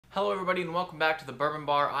Hello everybody and welcome back to the Bourbon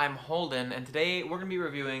Bar. I'm Holden and today we're going to be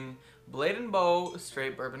reviewing Blade & Bow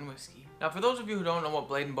Straight Bourbon Whiskey. Now for those of you who don't know what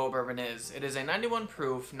Blade & Bow Bourbon is, it is a 91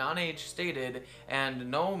 proof, non-age stated,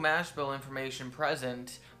 and no mash bill information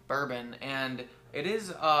present bourbon, and it is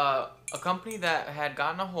a company that had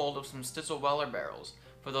gotten a hold of some Stitzel-Weller barrels.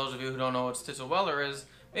 For those of you who don't know what Stitzel-Weller is,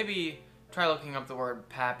 maybe try looking up the word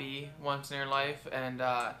Pappy once in your life, and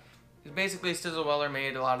basically, Stitzel-Weller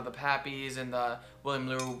made a lot of the Pappies and the William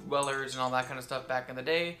Lou Wellers and all that kind of stuff back in the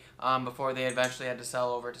day, before they eventually had to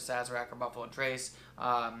sell over to Sazerac or Buffalo Trace.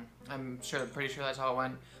 I'm pretty sure that's how it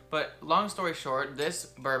went. But long story short, this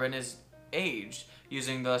bourbon is aged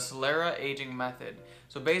using the Solera aging method.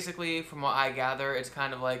 So basically, from what I gather, it's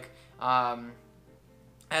kind of like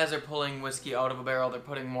as they're pulling whiskey out of a barrel, they're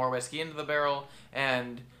putting more whiskey into the barrel,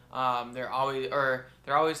 and they're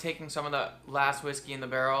always taking some of the last whiskey in the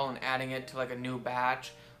barrel and adding it to like a new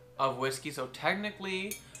batch of whiskey. So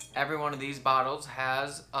technically, every one of these bottles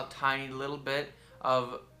has a tiny little bit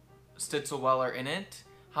of Stitzel-Weller in it.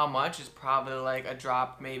 How much is probably like a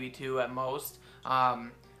drop, maybe two at most.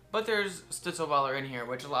 But there's Stitzel-Weller in here,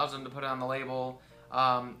 which allows them to put it on the label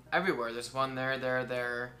everywhere. There's one there,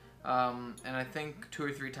 and I think 2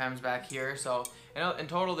 or 3 times back here. So in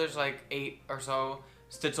total, there's like 8 or so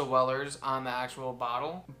Stitzel-Wellers on the actual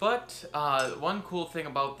bottle. But one cool thing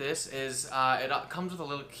about this is it comes with a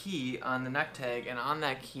little key on the neck tag, and on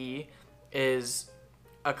that key is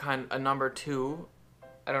a number 2.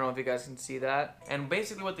 I don't know if you guys can see that. And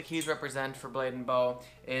basically what the keys represent for Blade & Bow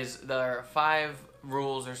is there are 5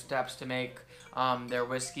 rules or steps to make their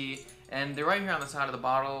whiskey. And they're right here on the side of the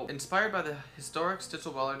bottle. Inspired by the historic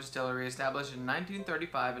Stitzel-Weller distillery established in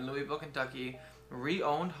 1935 in Louisville, Kentucky,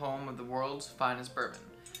 re-owned home of the world's finest bourbon.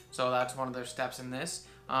 So that's one of their steps in this.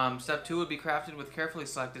 Step 2 would be crafted with carefully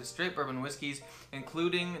selected straight bourbon whiskeys,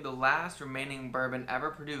 including the last remaining bourbon ever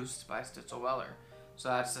produced by Stitzel-Weller. So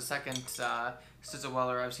that's the second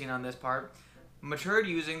Stitzel-Weller I've seen on this part. Matured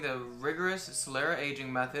using the rigorous Solera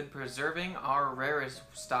aging method, preserving our rarest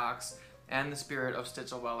stocks and the spirit of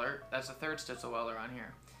Stitzel-Weller. That's the third Stitzel-Weller on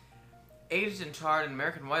here. Aged and charred in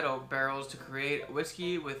American white oak barrels to create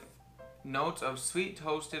whiskey with notes of sweet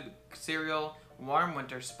toasted cereal, warm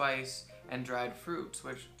winter spice, and dried fruits,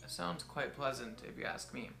 which sounds quite pleasant if you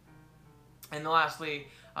ask me. And lastly,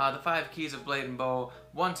 the 5 keys of Blade & Bow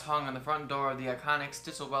once hung on the front door of the iconic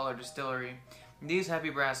Stitzel-Weller distillery. These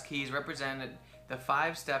heavy brass keys represented the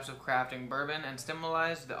 5 steps of crafting bourbon and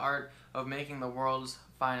symbolized the art of making the world's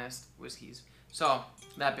finest whiskeys. So,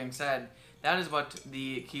 that being said, that is what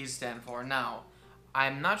the keys stand for. Now,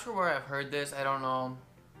 I'm not sure where I've heard this. I don't know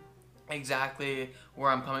exactly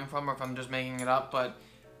where I'm coming from or if I'm just making it up, but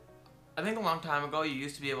I think a long time ago you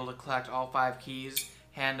used to be able to collect all 5 keys,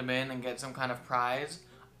 hand them in, and get some kind of prize.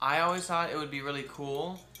 I always thought it would be really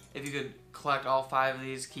cool if you could collect all 5 of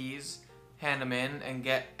these keys, hand them in, and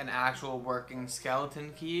get an actual working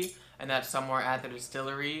skeleton key, and that somewhere at the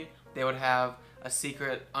distillery they would have a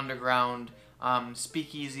secret underground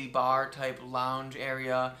speakeasy bar type lounge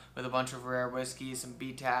area with a bunch of rare whiskey, some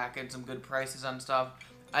BTAC, and some good prices on stuff.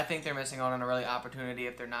 I think they're missing out on a really opportunity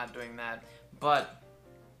if they're not doing that. But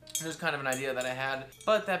there's kind of an idea that I had.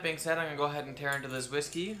 But that being said, I'm going to go ahead and tear into this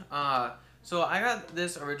whiskey. So I got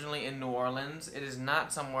this originally in New Orleans. It is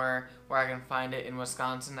not somewhere where I can find it in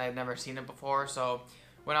Wisconsin. I had never seen it before. So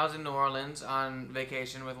when I was in New Orleans on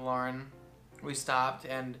vacation with Lauren, we stopped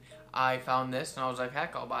and I found this and I was like,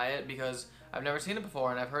 heck, I'll buy it because I've never seen it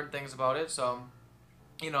before and I've heard things about it. So,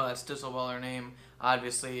 you know, that Stitzel-Weller name,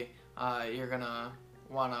 obviously, you're going to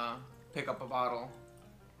want to pick up a bottle.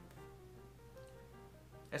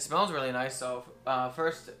 It smells really nice, so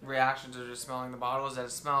first reaction to just smelling the bottle is that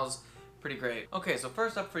it smells pretty great. Okay, so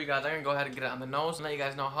first up for you guys, I'm going to go ahead and get it on the nose and let you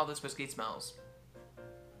guys know how this whiskey smells.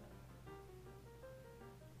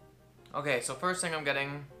 Okay, so first thing I'm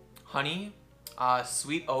getting, honey,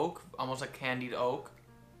 sweet oak, almost like candied oak,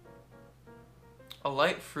 a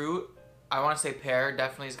light fruit, I want to say pear,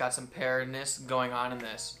 definitely has got some pearness going on in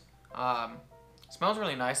this. Smells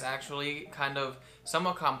really nice, actually, kind of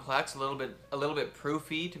somewhat complex, a little bit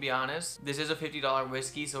proofy, to be honest. This is a $50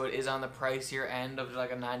 whiskey, so it is on the pricier end of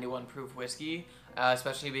like a 91 proof whiskey,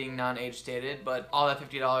 especially being non-age stated, but all that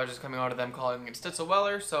 $50 is coming out of them calling it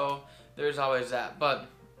Stitzel-Weller, so there's always that. But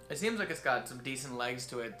it seems like it's got some decent legs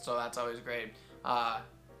to it, so that's always great. I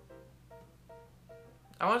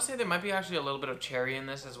want to say there might be actually a little bit of cherry in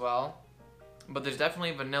this as well, but there's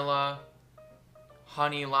definitely vanilla,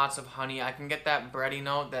 honey, lots of honey. I can get that bready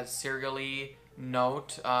note, that cereal-y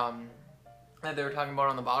note that they were talking about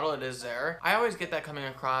on the bottle. It is there. I always get that coming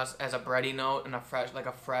across as a bready note and a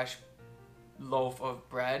fresh loaf of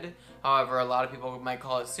bread. However, a lot of people might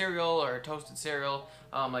call it cereal or toasted cereal,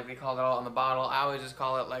 like they call it all on the bottle. I always just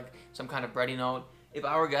call it like some kind of bready note. If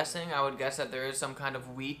I were guessing, I would guess that there is some kind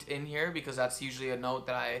of wheat in here, because that's usually a note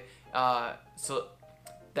that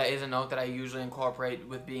that is a note that I usually incorporate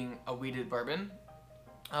with being a wheated bourbon.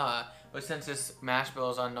 But since this mash bill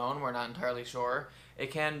is unknown, we're not entirely sure.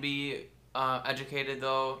 It can be educated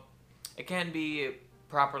though. It can be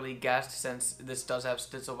properly guessed, since this does have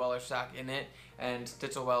Stitzel-Weller stock in it, and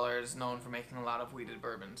Stitzel-Weller is known for making a lot of wheated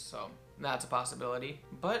bourbons, so that's a possibility.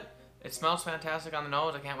 But it smells fantastic on the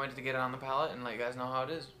nose. I can't wait to get it on the palate and let you guys know how it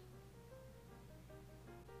is.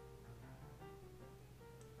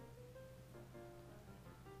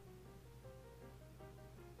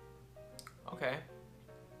 Okay.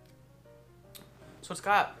 So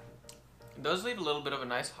it does leave a little bit of a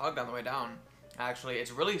nice hug on the way down. Actually,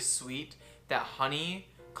 it's really sweet. That honey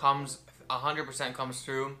comes 100% comes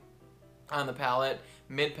through on the palate.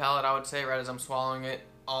 Mid palate, I would say, right as I'm swallowing it,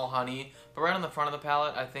 all honey. But right on the front of the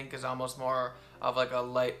palate, I think is almost more of like a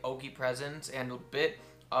light oaky presence and a bit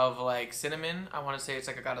of like cinnamon. I want to say it's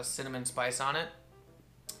like I got a cinnamon spice on it.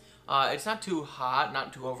 It's not too hot,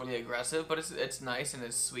 not too overly aggressive, but it's nice and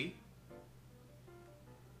it's sweet.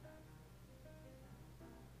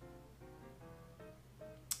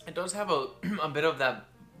 It does have a bit of that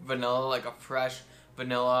vanilla, like a fresh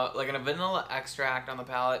vanilla, like a vanilla extract on the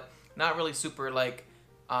palate. Not really super like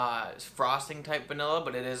frosting type vanilla,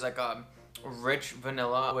 but it is like a rich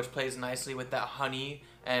vanilla, which plays nicely with that honey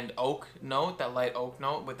and oak note, that light oak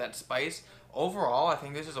note with that spice. Overall, I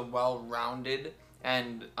think this is a well-rounded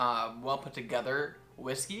and well put together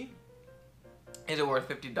whiskey. Is it worth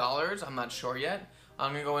 $50? I'm not sure yet.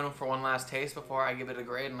 I'm gonna go in for one last taste before I give it a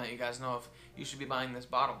grade and let you guys know if you should be buying this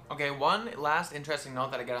bottle. Okay, one last interesting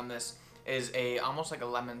note that I get on this is almost like a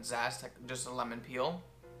lemon zest, like just a lemon peel,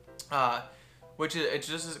 which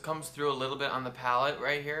is, it comes through a little bit on the palate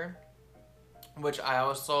right here, which I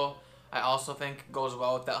also think goes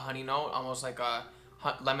well with that honey note, almost like a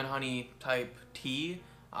lemon honey type tea.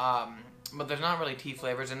 But there's not really tea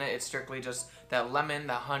flavors in it. It's strictly just that lemon,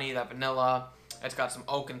 that honey, that vanilla. It's got some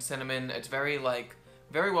oak and cinnamon. It's very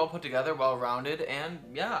well put together, well rounded, and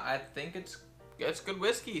yeah, I think it's good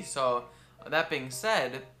whiskey. So that being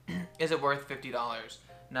said, is it worth $50?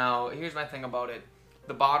 Now here's my thing about it.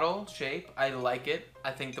 The bottle shape, I like it.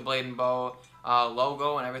 I think the Blade & Bow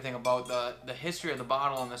logo and everything about the history of the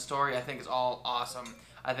bottle and the story, I think is all awesome.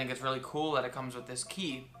 I think it's really cool that it comes with this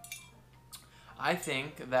key. I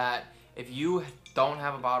think that if you don't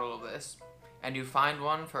have a bottle of this and you find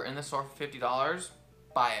one in the store for $50,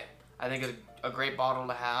 buy it. I think it's a great bottle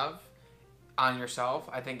to have on yourself.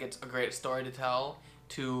 I think it's a great story to tell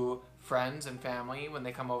to friends and family when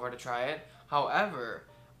they come over to try it. However,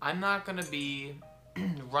 I'm not going to be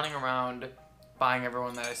running around buying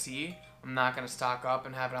everyone that I see. I'm not going to stock up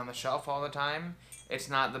and have it on the shelf all the time. It's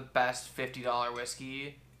not the best $50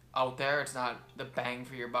 whiskey out there. It's not the bang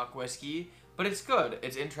for your buck whiskey, but it's good.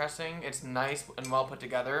 It's interesting. It's nice and well put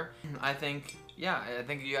together. I think you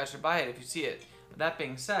guys should buy it if you see it. That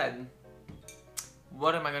being said,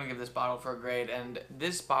 what am I going to give this bottle for a grade? And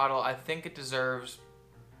this bottle, I think it deserves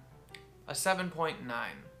a 7.9.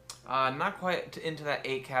 Not quite into that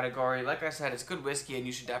 8 category. Like I said, it's good whiskey and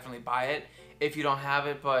you should definitely buy it if you don't have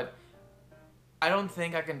it, but I don't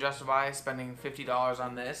think I can justify spending $50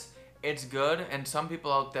 on this. It's good, and some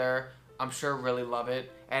people out there, I'm sure, really love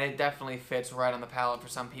it, and it definitely fits right on the palate for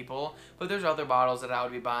some people, but there's other bottles that I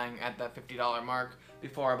would be buying at that $50 mark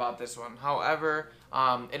before I bought this one. However,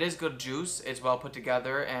 it is good juice, it's well put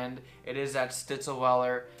together, and it is that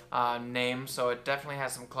Stitzel-Weller name, so it definitely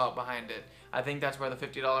has some clout behind it. I think that's where the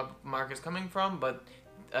 $50 mark is coming from, but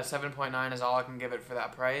a 7.9 is all I can give it for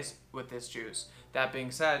that price with this juice. That being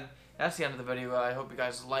said, that's the end of the video. I hope you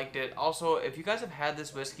guys liked it. Also, if you guys have had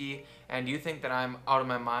this whiskey and you think that I'm out of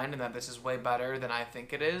my mind and that this is way better than I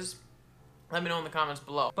think it is, let me know in the comments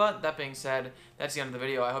below. But that being said, that's the end of the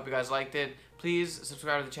video. I hope you guys liked it. Please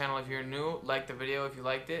subscribe to the channel if you're new. Like the video if you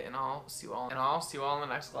liked it, and I'll see you all in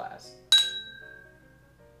the next class.